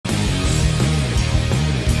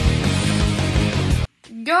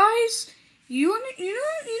Guys, do you know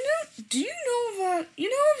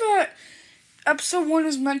that episode 1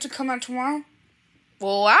 is meant to come out tomorrow?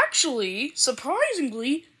 Well, actually,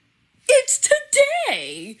 surprisingly, it's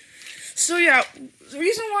today. So yeah, the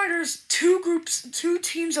reason why there's two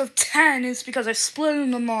teams of 10 is because I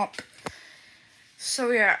split them up.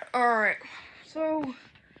 So yeah, alright. So, what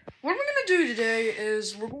we're gonna do today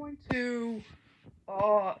is we're going to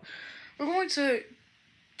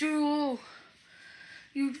do,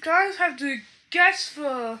 you guys have to guess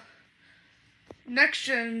the next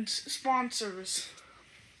gen's sponsors.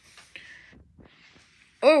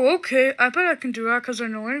 Oh, okay, I bet I can do that because I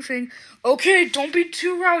know anything. Okay, don't be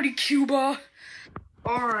too rowdy, Cuba.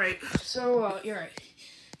 Alright, so, you're right.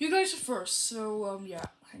 You guys are first, so, yeah,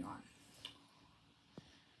 hang on.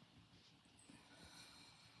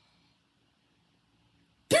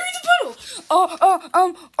 Bury the puddle!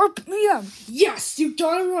 Yeah. Yes, you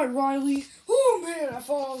got it right, Riley. Oh, man, I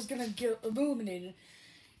thought I was gonna get illuminated.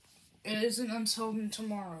 It isn't until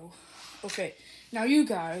tomorrow. Okay, now you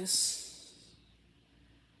guys.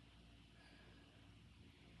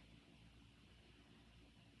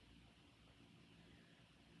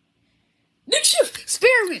 Next shift,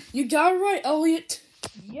 experiment. You got it right, Elliot.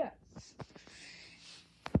 Yes.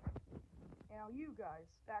 Now you guys,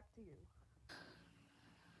 back to you.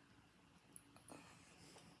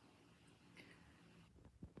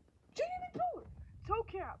 Jamie Power, toe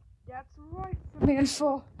cap. That's right,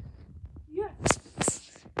 Samantha. Yes.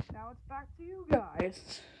 Now it's back to you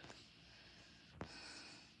guys.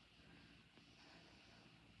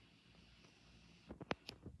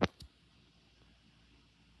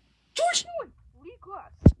 George Newman, Lee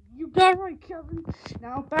Glass. You got it right, Kevin.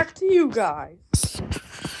 Now back to you guys.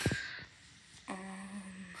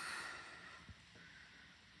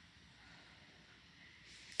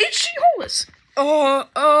 H.G. Hollis.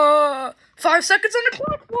 5 seconds on the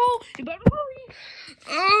clock. Well, you better hurry.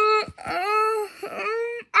 I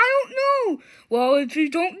don't know. Well, if you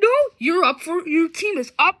don't know, your team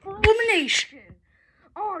is up for elimination.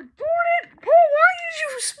 Oh, darn it. Paul, why did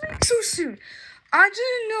you speak so soon? I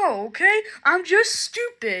didn't know, okay? I'm just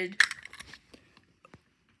stupid.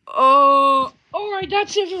 Alright,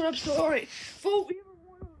 that's it for episode. Alright. Vote.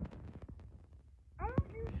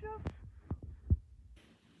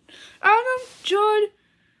 Adam, Judd,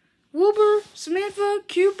 Wilbur, Samantha,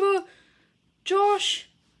 Cuba, Josh,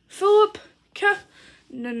 Philip,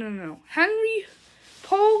 No. Henry,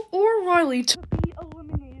 Paul, or Riley to be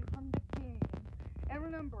eliminated from the game. And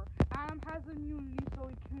remember, Adam has immunity, so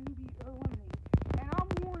he can be eliminated. And I'm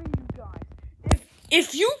warning you guys.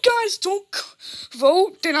 If you guys don't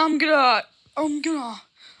vote, then I'm gonna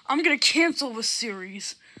cancel the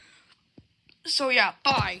series. So yeah,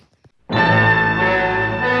 bye.